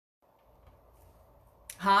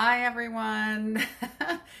Hi, everyone.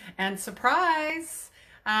 And surprise,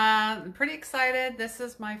 I'm pretty excited. This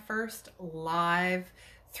is my first live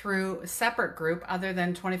through a separate group other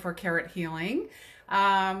than 24 Karat Healing.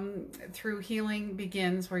 Through Healing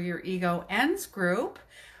Begins Where Your Ego Ends group.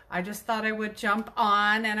 I just thought I would jump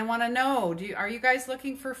on, and I want to know, are you guys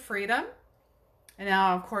looking for freedom? And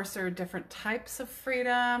now, of course, there are different types of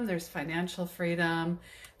freedom. There's financial freedom,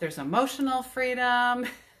 there's emotional freedom,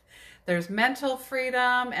 there's mental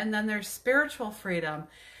freedom, and then there's spiritual freedom.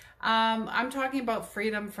 I'm talking about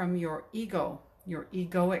freedom from your ego, your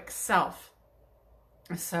egoic self.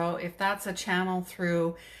 So if that's a channel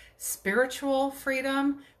through spiritual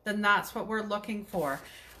freedom, then that's what we're looking for.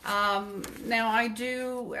 Now I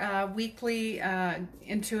do weekly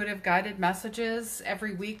intuitive guided messages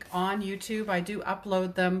every week on YouTube. I do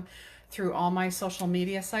upload them through all my social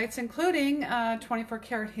media sites, including 24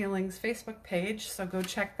 Karat Healing's Facebook page. So go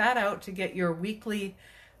check that out to get your weekly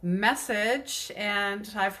message.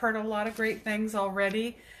 And I've heard a lot of great things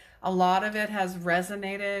already. A lot of it has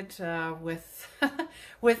resonated with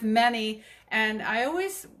with many. And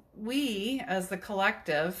we as the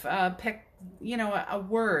collective pick a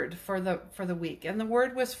word for the week, and the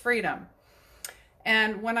word was freedom.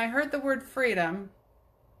 And when I heard the word freedom,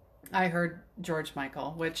 I heard George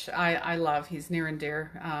Michael, which I love. He's near and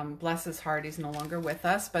dear. Bless his heart, he's no longer with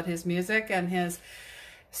us, but his music and his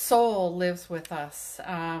soul lives with us.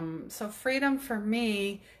 So freedom for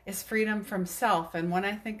me is freedom from self. And when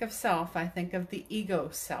I think of self, I think of the ego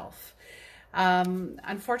self.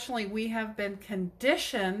 Unfortunately, we have been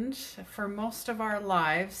conditioned for most of our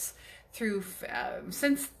lives through,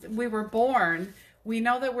 since we were born. We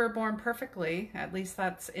know that we're born perfectly, at least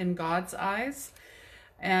that's in God's eyes.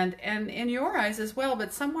 And in your eyes as well,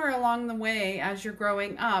 but somewhere along the way, as you're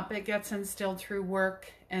growing up, it gets instilled through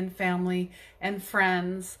work and family and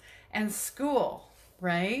friends and school,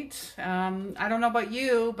 right? I don't know about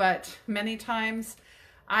you, but many times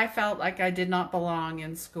I felt like I did not belong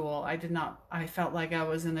in school. I felt like I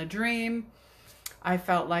was in a dream. I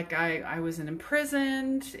felt like I was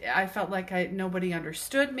imprisoned. I felt like nobody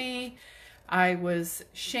understood me. I was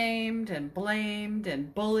shamed and blamed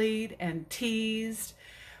and bullied and teased.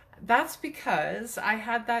 That's because I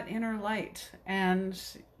had that inner light. And,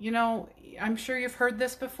 I'm sure you've heard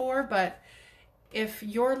this before, but if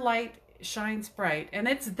your light shines bright, and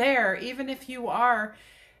it's there, even if you are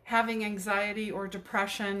having anxiety or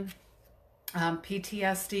depression,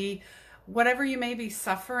 PTSD, whatever you may be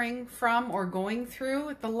suffering from or going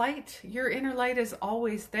through, the light, your inner light is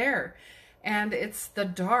always there. And it's the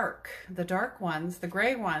dark ones, the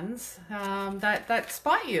gray ones, that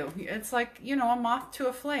spot you. It's like, a moth to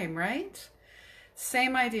a flame, right?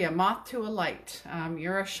 Same idea, moth to a light.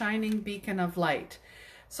 You're a shining beacon of light.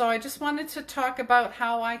 So I just wanted to talk about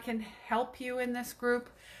how I can help you in this group.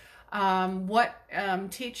 What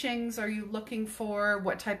teachings are you looking for?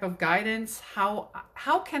 What type of guidance? How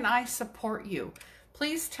can I support you?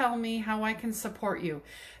 Please tell me how I can support you.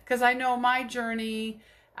 Because I know my journey,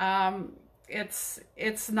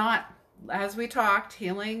 it's not, as we talked,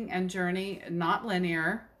 healing and journey, not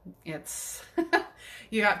linear. It's,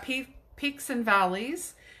 you got peaks and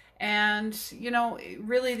valleys, and,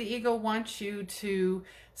 really the ego wants you to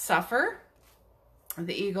suffer.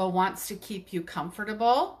 The ego wants to keep you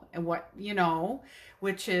comfortable, and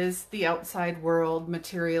which is the outside world,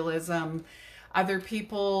 materialism, other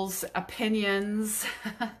people's opinions.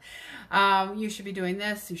 You should be doing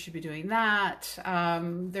this, you should be doing that.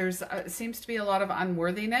 There's seems to be a lot of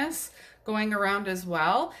unworthiness going around as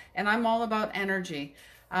well, and I'm all about energy.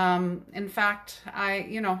 In fact,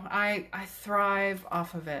 I thrive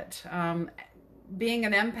off of it. Being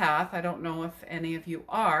an empath, I don't know if any of you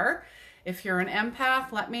are. If you're an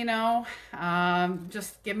empath, let me know.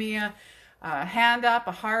 Just give me a hand up,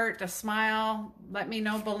 a heart, a smile. Let me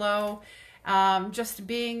know below. Just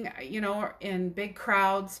being, in big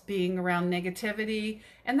crowds, being around negativity,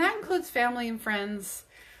 and that includes family and friends,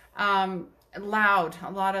 loud,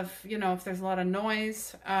 a lot of, if there's a lot of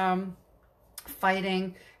noise,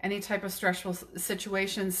 fighting, any type of stressful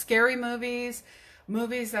situations, scary movies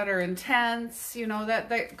that are intense,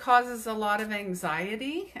 that causes a lot of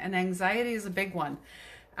anxiety, and anxiety is a big one.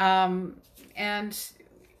 And,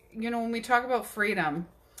 when we talk about freedom,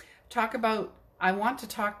 I want to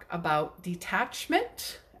talk about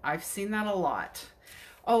detachment. I've seen that a lot.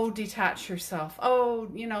 Oh, detach yourself. Oh,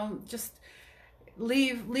 just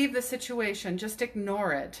leave the situation. Just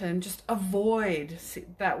ignore it and just avoid. See,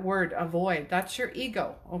 that word, avoid. That's your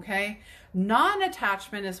ego, okay?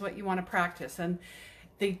 Non-attachment is what you want to practice. And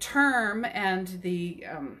the term and the,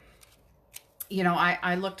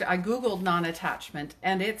 I Googled non-attachment,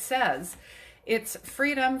 and it says It's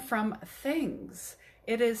freedom from things.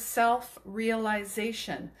 It is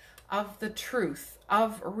self-realization of the truth,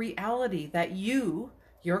 of reality, that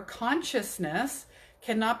your consciousness,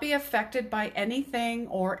 cannot be affected by anything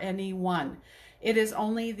or anyone. It is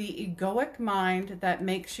only the egoic mind that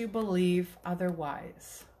makes you believe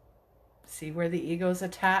otherwise. See where the ego's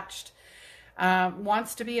attached?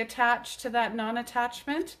 Wants to be attached to that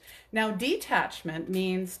non-attachment. Now, detachment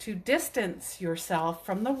means to distance yourself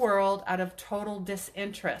from the world out of total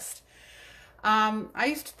disinterest. I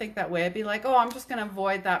used to think that way. I'd be like, oh, I'm just going to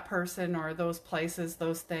avoid that person or those places,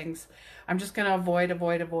 those things. I'm just going to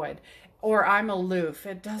avoid. Or I'm aloof.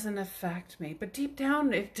 It doesn't affect me. But deep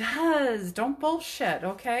down, it does. Don't bullshit,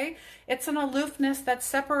 okay? It's an aloofness that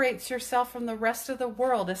separates yourself from the rest of the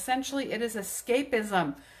world. Essentially, it is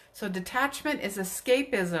escapism. So detachment is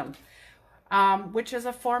escapism, which is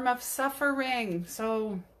a form of suffering.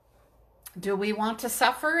 So do we want to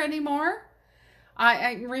suffer anymore?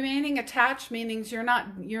 Remaining attached means you're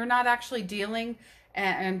not actually dealing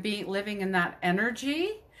and living in that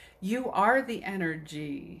energy. You are the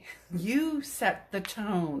energy. You set the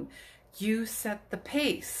tone. You set the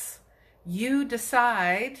pace. You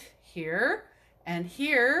decide here and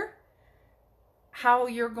here how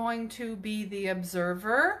you're going to be the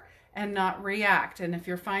observer and not react. And if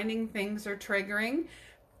you're finding things are triggering,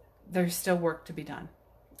 there's still work to be done.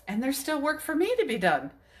 And there's still work for me to be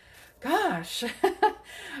done. Gosh,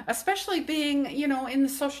 especially being, in the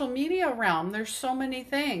social media realm, there's so many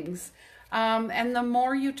things. And the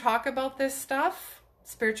more you talk about this stuff,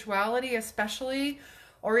 spirituality especially,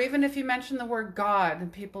 or even if you mention the word God,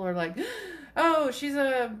 and people are like, oh,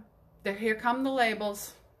 here come the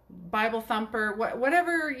labels, Bible thumper,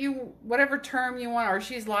 whatever term you want, or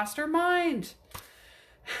she's lost her mind.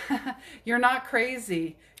 You're not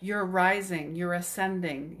crazy. You're rising. You're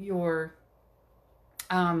ascending. You're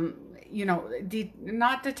not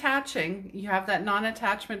detaching. You have that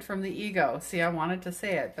non-attachment from the ego. See, I wanted to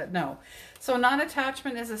say it, but no. So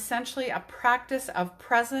non-attachment is essentially a practice of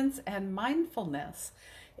presence and mindfulness.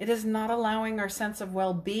 It is not allowing our sense of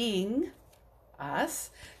well-being, us,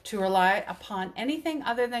 to rely upon anything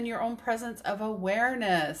other than your own presence of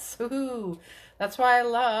awareness. Ooh, that's why I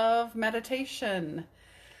love meditation.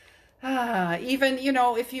 Even,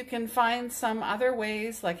 if you can find some other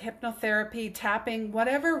ways like hypnotherapy, tapping,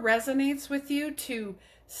 whatever resonates with you to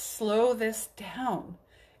slow this down.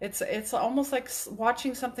 It's almost like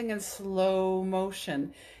watching something in slow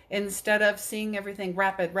motion instead of seeing everything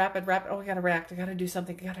rapid. Oh, I gotta react. I gotta do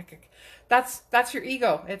something. That's your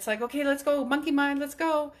ego. It's like, okay, let's go. Monkey mind. Let's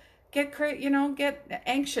go. Get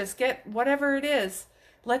anxious. Get whatever it is.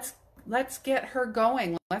 Let's get her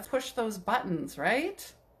going. Let's push those buttons,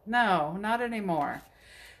 right? No, not anymore.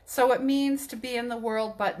 So it means to be in the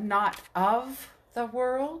world, but not of the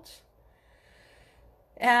world.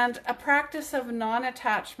 And a practice of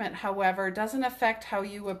non-attachment, however, doesn't affect how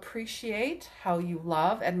you appreciate, how you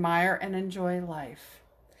love, admire, and enjoy life.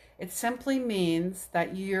 It simply means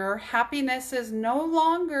that your happiness is no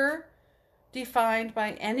longer defined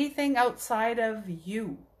by anything outside of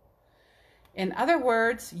you. In other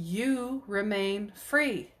words, you remain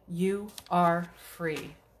free. You are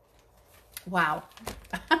free. Wow.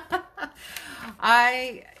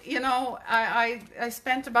 I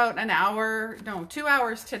spent about 2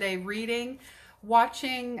 hours today reading,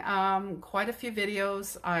 watching quite a few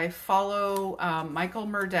videos. I follow Michael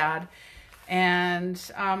Murdad, and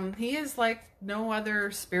he is like no other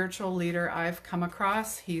spiritual leader I've come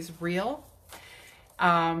across. He's real.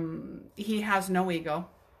 He has no ego.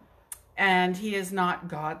 And he is not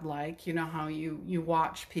godlike. You know how you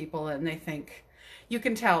watch people and they think, you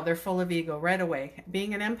can tell they're full of ego right away.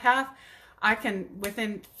 Being an empath,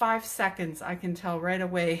 within 5 seconds, I can tell right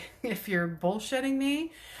away if you're bullshitting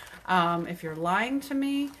me, if you're lying to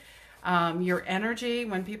me, your energy,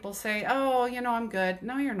 when people say, oh, I'm good.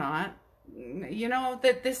 No, you're not.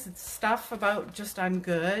 That this stuff about just I'm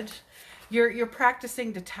good, you're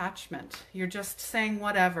practicing detachment. You're just saying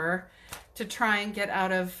whatever to try and get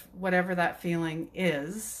out of whatever that feeling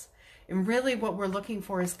is. And really what we're looking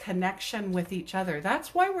for is connection with each other.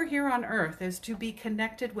 That's why we're here on earth, is to be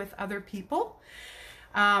connected with other people.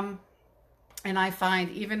 And I find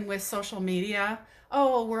even with social media,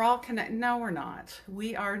 oh, we're all connected. No, we're not.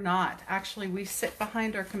 We are not. Actually, we sit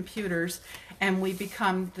behind our computers and we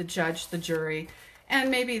become the judge, the jury,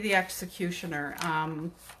 and maybe the executioner.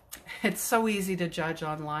 It's so easy to judge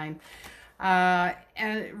online.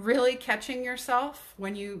 and really catching yourself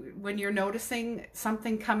when you're noticing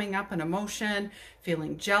something coming up, an emotion,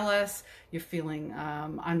 feeling jealous, you're feeling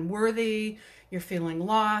unworthy, you're feeling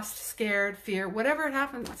lost, scared, fear, whatever it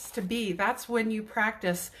happens to be. That's when you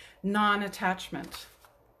practice non-attachment.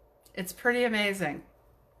 It's pretty amazing.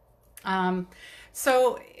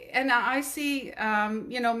 So, and I see,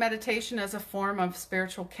 meditation as a form of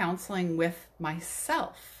spiritual counseling with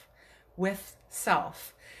myself, with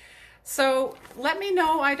self. So let me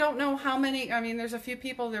know. I don't know how many, there's a few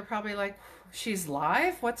people, they're probably like, she's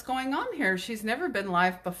live? What's going on here? She's never been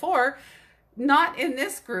live before. Not in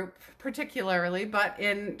this group particularly, but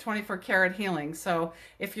in 24 Karat Healing. So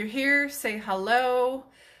if you're here, say hello.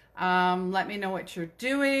 Let me know what you're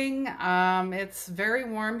doing. It's very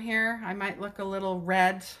warm here. I might look a little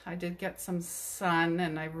red. I did get some sun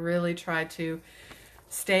and I really try to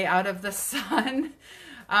stay out of the sun.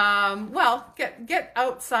 Well, get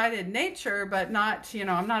outside in nature, but not,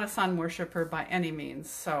 I'm not a sun worshiper by any means.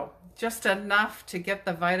 So just enough to get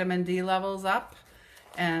the vitamin D levels up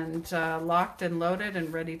and locked and loaded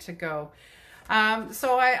and ready to go.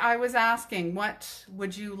 So I was asking, what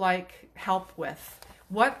would you like help with?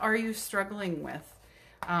 What are you struggling with?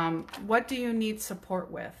 What do you need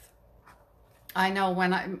support with? I know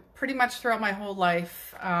when I pretty much throughout my whole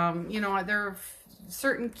life, there are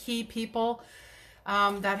certain key people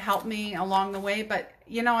that helped me along the way, but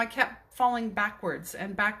I kept falling backwards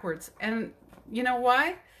and backwards. And you know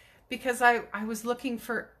why? Because I was looking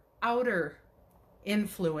for outer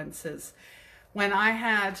influences. When I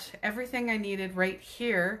had everything I needed right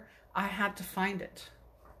here, I had to find it.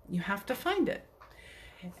 You have to find it.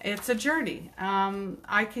 It's a journey.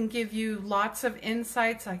 I can give you lots of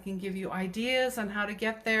insights. I can give you ideas on how to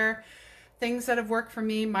get there. Things that have worked for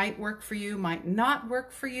me might work for you, might not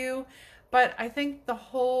work for you. But I think the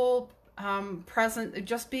whole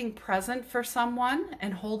just being present for someone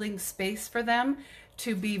and holding space for them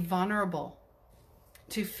to be vulnerable,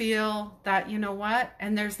 to feel that, you know what,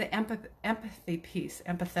 and there's the empathy piece,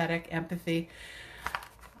 empathetic empathy.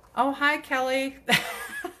 Oh, hi, Kelly.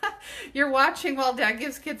 You're watching while Dad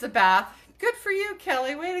gives kids a bath. Good for you,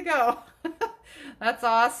 Kelly. Way to go. That's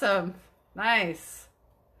awesome. Nice.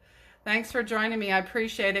 Thanks for joining me. I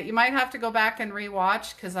appreciate it. You might have to go back and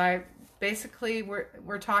rewatch because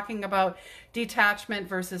we're talking about detachment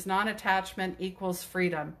versus non-attachment equals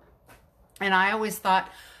freedom. And I always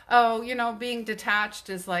thought, being detached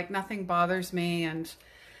is like nothing bothers me. And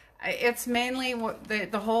it's mainly what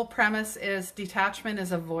the whole premise is. Detachment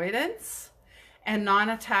is avoidance, and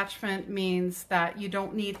non-attachment means that you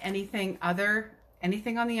don't need anything on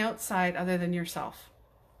the outside other than yourself.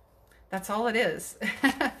 That's all it is.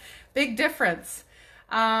 Big difference.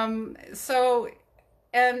 And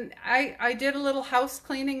I did a little house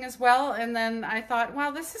cleaning as well. And then I thought, wow,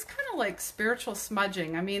 this is kind of like spiritual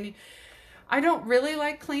smudging. I don't really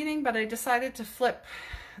like cleaning, but I decided to flip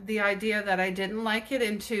the idea that I didn't like it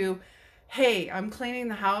into, hey, I'm cleaning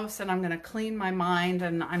the house and I'm going to clean my mind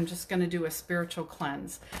and I'm just going to do a spiritual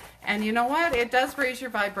cleanse. And you know what? It does raise your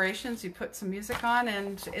vibrations. You put some music on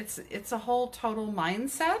and it's a whole total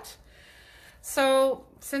mindset. So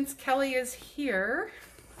since Kelly is here,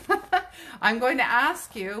 I'm going to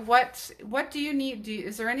ask you, what do you need?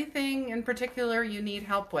 Is there anything in particular you need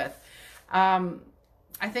help with?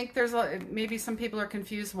 I think maybe some people are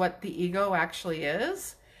confused what the ego actually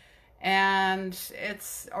is. And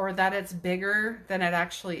it's bigger than it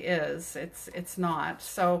actually is. It's not.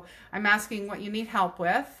 So I'm asking what you need help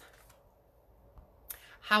with,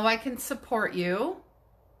 how I can support you,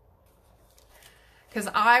 because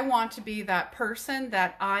I want to be that person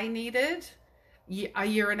that I needed a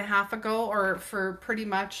year and a half ago, or for pretty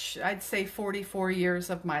much, I'd say 44 years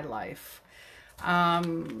of my life.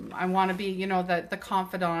 I want to be, the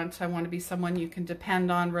confidant. I want to be someone you can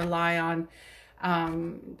depend on, rely on,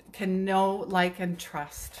 can know, like, and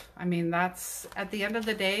trust. That's at the end of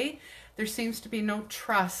the day, there seems to be no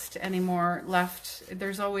trust anymore left.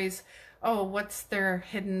 There's always, oh, what's their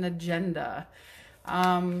hidden agenda?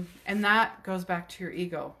 And that goes back to your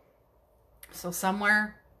ego. So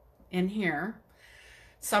somewhere in here,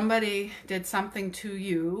 somebody did something to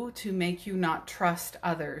you to make you not trust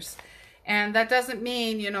others. And that doesn't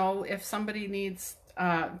mean, if somebody needs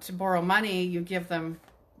to borrow money, you give them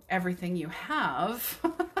everything you have.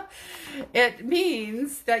 It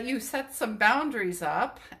means that you set some boundaries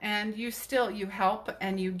up and you help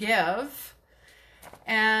and you give,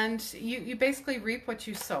 and you basically reap what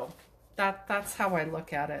you sow. That's how I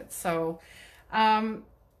look at it. So,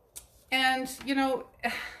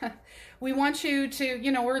 we want you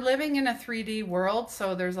to, we're living in a 3D world,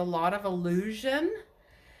 so there's a lot of illusion.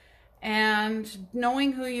 And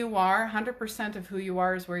knowing who you are, 100% of who you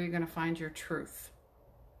are is where you're going to find your truth.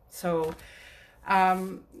 So,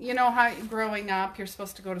 you know how growing up, you're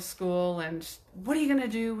supposed to go to school, and what are you going to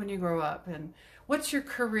do when you grow up? And what's your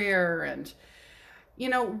career? And, you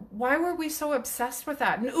know, why were we so obsessed with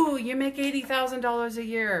that? And, ooh, you make $80,000 a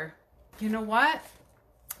year. You know what?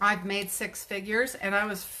 I've made 6 figures and I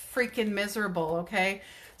was freaking miserable, okay?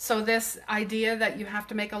 So this idea that you have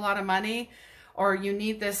to make a lot of money or you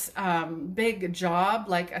need this big job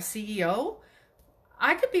like a CEO,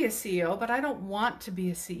 I could be a CEO, but I don't want to be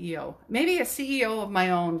a CEO. Maybe a CEO of my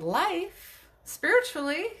own life,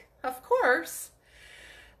 spiritually, of course.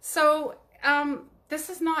 So this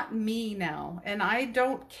is not me now, and I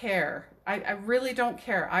don't care. I really don't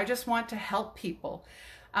care. I just want to help people.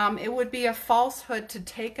 It would be a falsehood to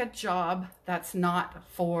take a job that's not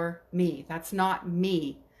for me. That's not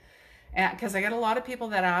me. Because I get a lot of people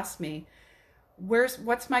that ask me,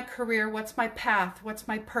 what's my career? What's my path? What's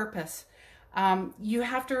my purpose? You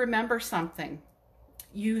have to remember something.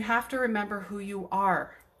 You have to remember who you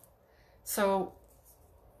are. So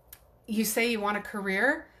you say you want a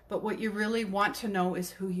career, but what you really want to know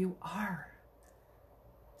is who you are.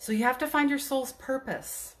 So you have to find your soul's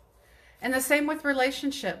purpose. And the same with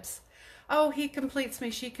relationships. Oh, he completes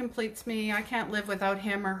me, she completes me, I can't live without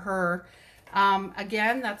him or her.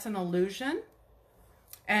 Again, that's an illusion.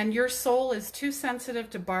 And your soul is too sensitive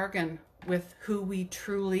to bargain with who we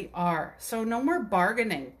truly are. So no more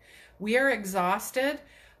bargaining. We are exhausted.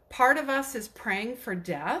 Part of us is praying for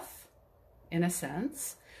death, in a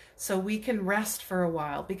sense, so we can rest for a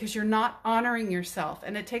while, because you're not honoring yourself,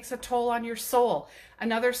 and it takes a toll on your soul.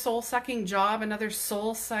 Another soul-sucking job, another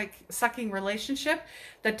soul-sucking relationship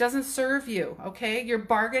that doesn't serve you, okay? You're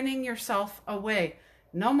bargaining yourself away.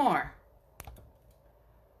 No more.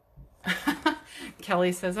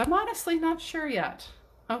 Kelly says, I'm honestly not sure yet.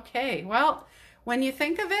 Okay, well, when you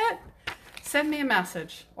think of it, send me a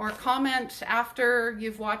message or comment after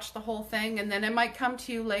you've watched the whole thing, and then it might come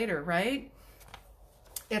to you later, right?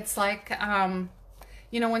 It's like,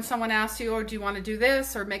 you know, when someone asks you, oh, do you want to do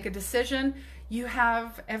this or make a decision? You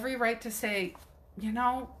have every right to say, you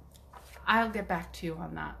know, I'll get back to you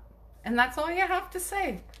on that. And that's all you have to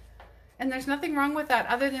say. And there's nothing wrong with that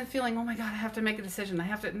other than feeling, oh my God, I have to make a decision. I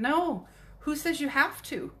have to. No, who says you have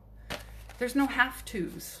to? There's no have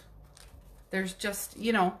tos. There's just,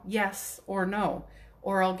 you know, yes or no,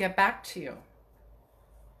 or I'll get back to you.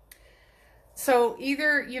 So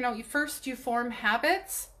either, you know, first you form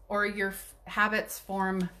habits, or your habits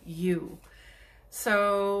form you.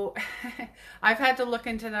 So I've had to look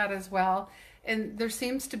into that as well. And there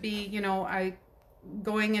seems to be, you know,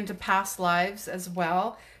 going into past lives as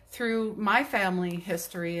well. Through my family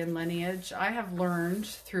history and lineage, I have learned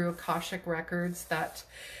through Akashic records that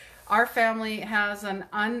our family has an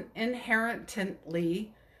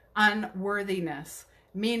inherently unworthiness,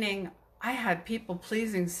 meaning I had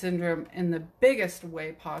people-pleasing syndrome in the biggest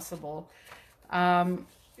way possible.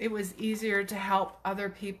 It was easier to help other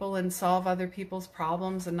people and solve other people's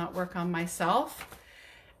problems and not work on myself.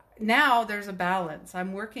 Now there's a balance.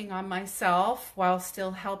 I'm working on myself while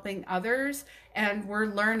still helping others, and we're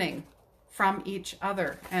learning from each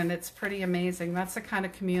other, and it's pretty amazing. That's the kind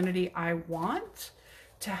of community I want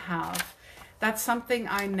to have. That's something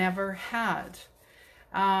I never had.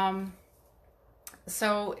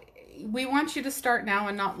 So we want you to start now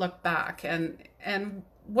and not look back. And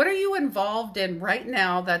what are you involved in right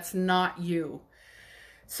now that's not you?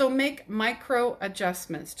 So make micro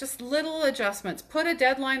adjustments, just little adjustments. Put a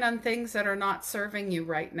deadline on things that are not serving you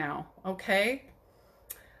right now, okay?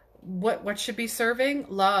 What should be serving?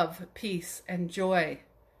 Love, peace, and joy,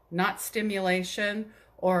 not stimulation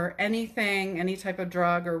or anything, any type of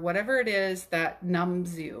drug or whatever it is that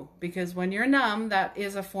numbs you. Because when you're numb, that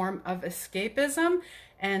is a form of escapism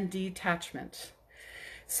and detachment.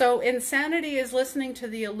 So insanity is listening to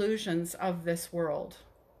the illusions of this world.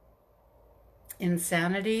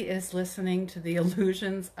 Insanity is listening to the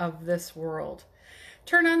illusions of this world.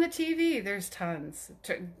 Turn on the TV, there's tons.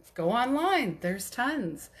 Go online, there's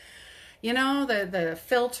tons. You know, the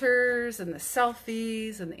filters and the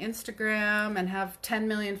selfies and the Instagram, and have 10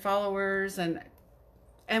 million followers, and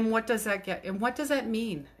what does that get? And what does that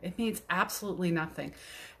mean? It means absolutely nothing.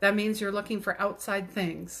 That means you're looking for outside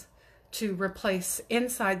things to replace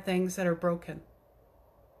inside things that are broken.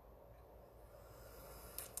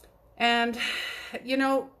 And, you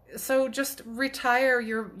know, so just retire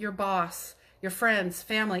your boss, your friends,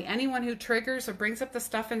 family, anyone who triggers or brings up the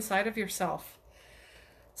stuff inside of yourself.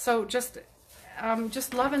 So just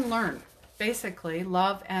love and learn. Basically,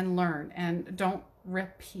 love and learn, and don't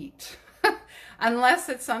repeat unless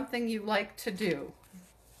it's something you like to do.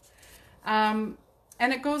 And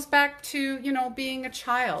it goes back to, you know, being a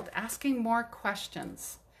child, asking more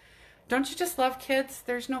questions. Don't you just love kids?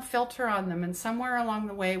 There's no filter on them. And somewhere along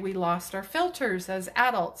the way, we lost our filters as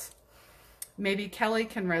adults. Maybe Kelly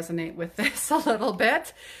can resonate with this a little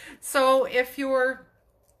bit. So if you're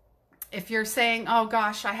saying, oh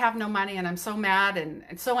gosh, I have no money and I'm so mad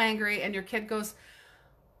and so angry, and your kid goes,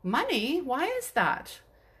 money? Why is that?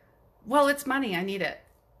 Well, it's money. I need it.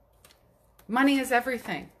 Money is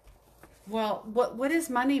everything. Well, what is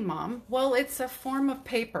money, Mom? Well, it's a form of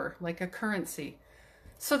paper, like a currency.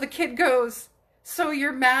 So the kid goes, so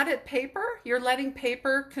you're mad at paper? You're letting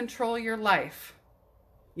paper control your life.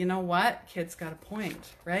 You know what? Kid's got a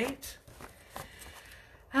point, right?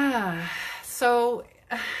 So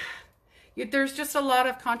there's just a lot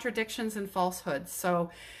of contradictions and falsehoods.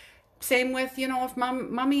 So same with, you know, if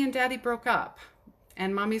mommy and daddy broke up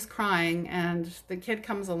and mommy's crying and the kid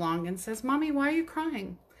comes along and says, Mommy, why are you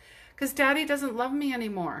crying? Because daddy doesn't love me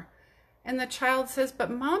anymore. And the child says, but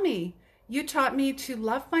mommy, you taught me to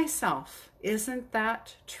love myself. Isn't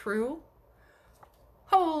that true?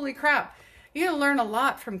 Holy crap. You learn a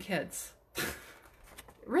lot from kids.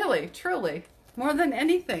 Really, truly, more than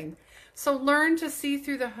anything. So learn to see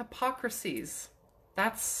through the hypocrisies.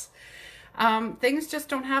 That's, things just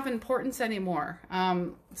don't have importance anymore.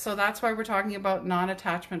 So that's why we're talking about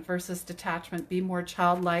non-attachment versus detachment. Be more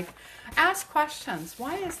childlike. Ask questions.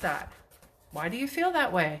 Why is that? Why do you feel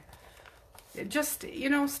that way? Just, you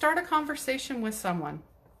know, start a conversation with someone.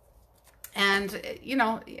 And, you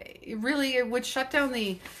know, really it would shut down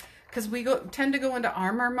because we tend to go into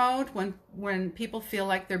armor mode when people feel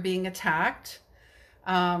like they're being attacked.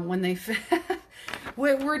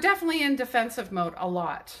 We're definitely in defensive mode a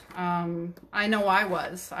lot. I know I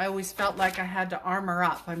was. I always felt like I had to armor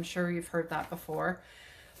up. I'm sure you've heard that before.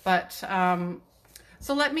 But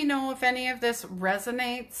so let me know if any of this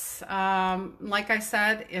resonates. Like I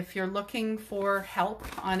said, if you're looking for help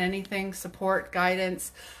on anything, support,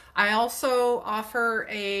 guidance, I also offer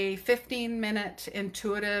a 15-minute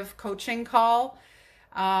intuitive coaching call.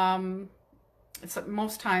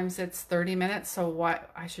 Most times it's 30 minutes, so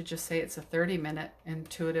I should just say it's a 30-minute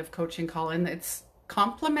intuitive coaching call, and it's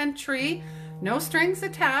complimentary, no strings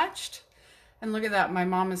attached. And look at that, my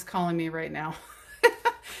mom is calling me right now.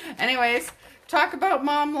 Anyways, talk about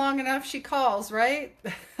mom long enough, she calls, right?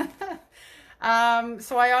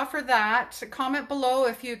 So I offer that. Comment below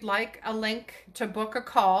if you'd like a link to book a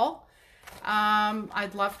call.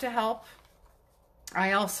 I'd love to help.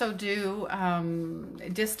 I also do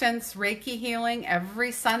distance Reiki healing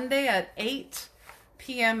every Sunday at 8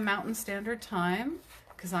 p.m. Mountain Standard Time,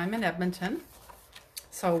 because I'm in Edmonton.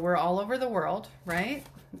 So we're all over the world, right?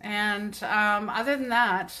 And other than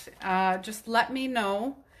that, just let me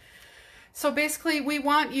know. So basically, we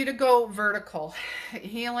want you to go vertical.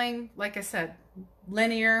 Healing, like I said,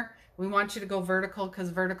 linear. We want you to go vertical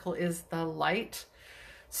because vertical is the light.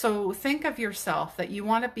 So think of yourself that you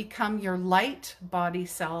want to become your light body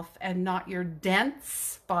self and not your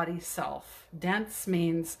dense body self. Dense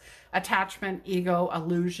means attachment, ego,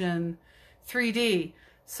 illusion, 3D.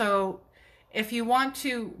 So if you want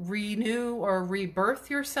to renew or rebirth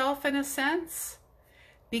yourself in a sense,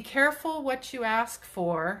 be careful what you ask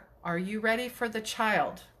for. Are you ready for the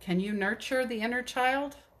child? Can you nurture the inner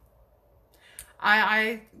child?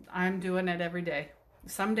 I'm doing it every day.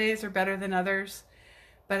 Some days are better than others,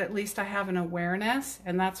 but at least I have an awareness,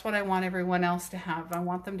 and that's what I want everyone else to have. I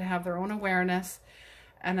want them to have their own awareness,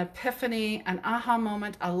 an epiphany, an aha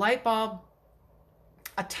moment, a light bulb,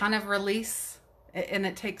 a ton of release, and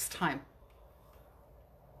it takes time.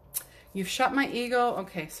 You've shut my ego.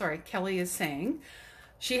 Okay, sorry, Kelly is saying.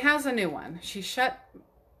 She has a new one.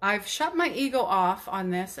 I've shut my ego off on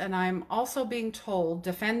this, and I'm also being told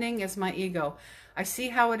defending is my ego. I see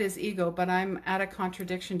how it is ego, but I'm at a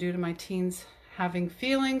contradiction due to my teens having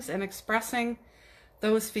feelings and expressing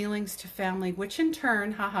those feelings to family, which in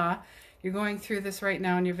turn, haha, you're going through this right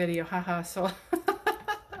now in your video, haha. So,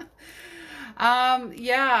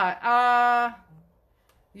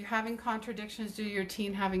 you're having contradictions due to your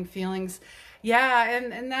teen having feelings. Yeah,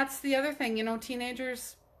 and that's the other thing, you know,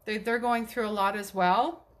 teenagers, they're going through a lot as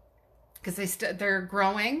well. Because they're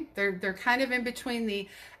growing, they're kind of in between the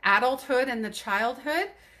adulthood and the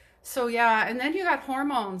childhood. So yeah, and then you got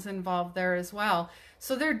hormones involved there as well.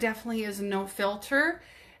 So there definitely is no filter.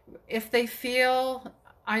 If they feel,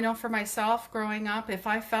 I know for myself growing up, if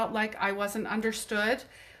I felt like I wasn't understood,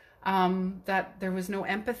 that there was no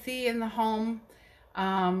empathy in the home,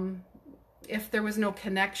 if there was no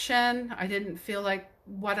connection, I didn't feel like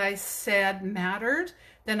what I said mattered,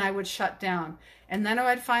 then I would shut down. And then I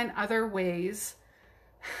would find other ways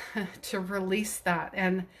to release that.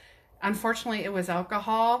 And unfortunately, it was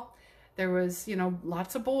alcohol. There was, you know,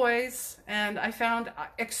 lots of boys, and I found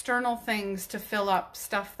external things to fill up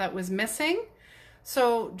stuff that was missing.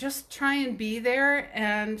 So just try and be there.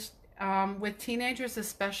 And with teenagers,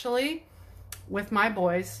 especially with my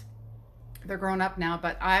boys, they're grown up now,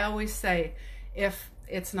 but I always say, if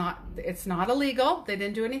it's not illegal, they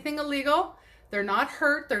didn't do anything illegal, they're not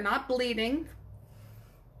hurt, they're not bleeding,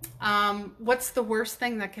 what's the worst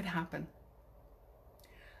thing that could happen?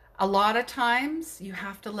 A lot of times you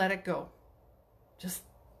have to let it go. Just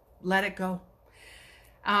let it go.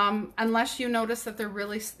 Unless you notice that they're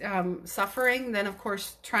really suffering, then of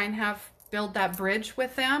course try and build that bridge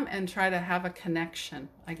with them and try to have a connection,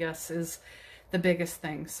 I guess, is the biggest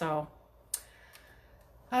thing. So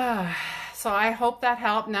so I hope that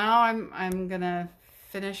helped. Now I'm gonna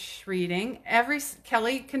finish reading.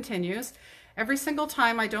 Kelly continues, every single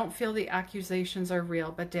time I don't feel the accusations are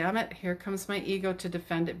real, but damn it, here comes my ego to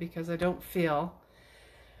defend it because I don't feel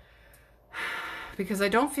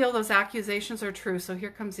those accusations are true. So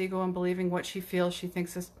here comes ego and believing what she feels, she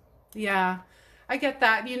thinks is, yeah, I get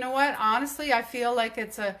that. You know what? Honestly, I feel like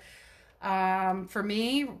it's for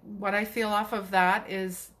me, what I feel off of that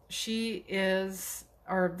is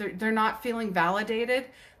they're not feeling validated.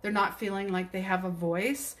 They're not feeling like they have a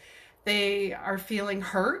voice. They are feeling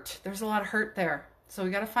hurt. There's a lot of hurt there. So we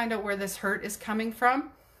got to find out where this hurt is coming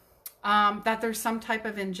from. That there's some type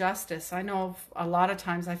of injustice. I know a lot of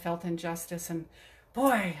times I felt injustice, and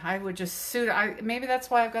boy, I would just maybe that's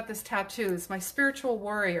why I've got this tattoo. It's my spiritual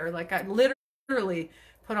warrior. Like, I literally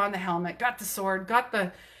put on the helmet, got the sword, got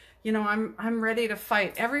the, you know, I'm ready to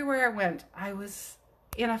fight. Everywhere I went, I was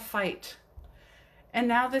in a fight. And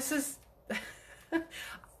now this is,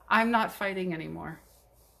 I'm not fighting anymore.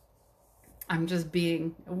 I'm just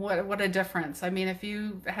being. What a difference. I mean, if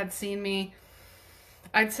you had seen me,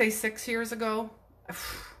 I'd say 6 years ago,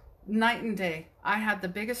 night and day. I had the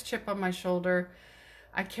biggest chip on my shoulder.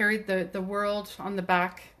 I carried the world on the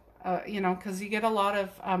back, you know, because you get a lot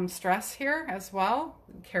of stress here as well.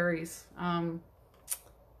 It carries. And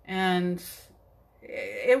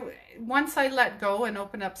once I let go and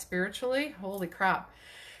open up spiritually, holy crap.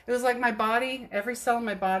 It was like my body, every cell in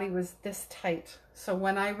my body was this tight. So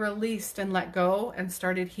when I released and let go and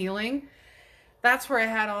started healing, that's where I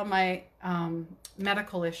had all my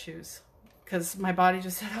medical issues, because my body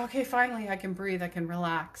just said, okay, finally I can breathe, I can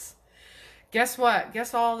relax. Guess what?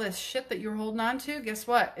 Guess all this shit that you're holding on to, guess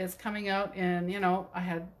what? It's coming out in, you know, I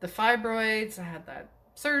had the fibroids, I had that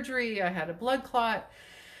surgery, I had a blood clot,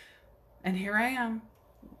 and here I am.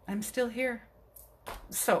 I'm still here.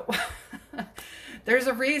 So there's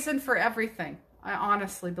a reason for everything. I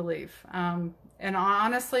honestly believe. And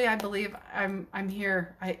honestly, I believe I'm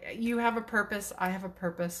here. You have a purpose. I have a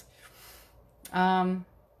purpose. And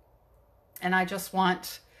I just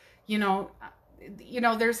want, you know,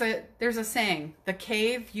 there's a saying, the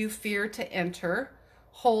cave you fear to enter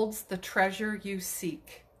holds the treasure you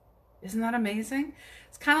seek. Isn't that amazing?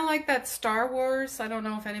 It's kind of like that Star Wars. I don't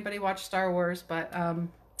know if anybody watched Star Wars, but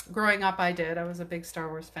growing up I did. I was a big Star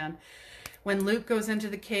Wars fan. When Luke goes into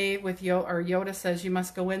the cave with Yoda says you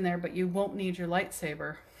must go in there, but you won't need your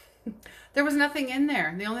lightsaber. There was nothing in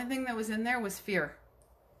there. The only thing that was in there was fear.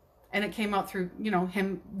 And it came out through, you know,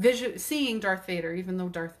 him seeing Darth Vader, even though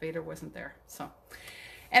Darth Vader wasn't there. So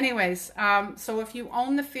anyways, so if you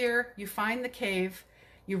own the fear, you find the cave,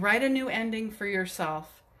 you write a new ending for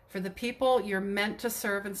yourself, for the people you're meant to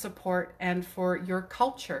serve and support, and for your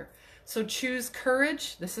culture. So choose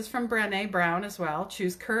courage. This is from Brené Brown as well.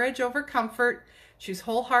 Choose courage over comfort. Choose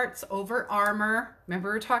whole hearts over armor. Remember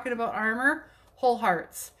we were talking about armor? Whole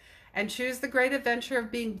hearts. And choose the great adventure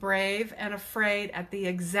of being brave and afraid at the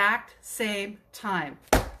exact same time.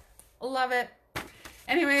 Love it.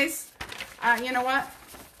 Anyways, you know what?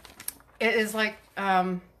 It is like,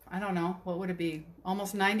 I don't know, what would it be?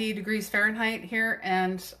 Almost 90 degrees Fahrenheit here,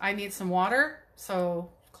 and I need some water. So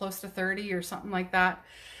close to 30 or something like that.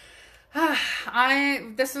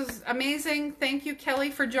 This is amazing. Thank you,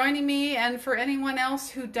 Kelly, for joining me. And for anyone else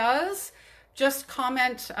who does, just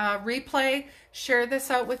comment replay, share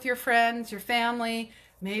this out with your friends, your family,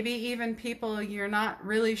 maybe even people you're not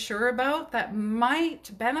really sure about that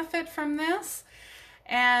might benefit from this.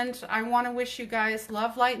 And I want to wish you guys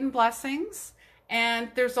love, light, and blessings. And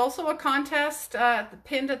there's also a contest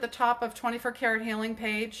pinned at the top of 24 Karat Healing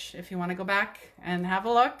page if you want to go back and have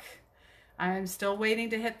a look. I'm still waiting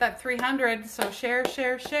to hit that 300, so share,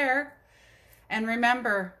 share, share. And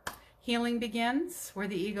remember, healing begins where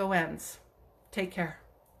the ego ends. Take care.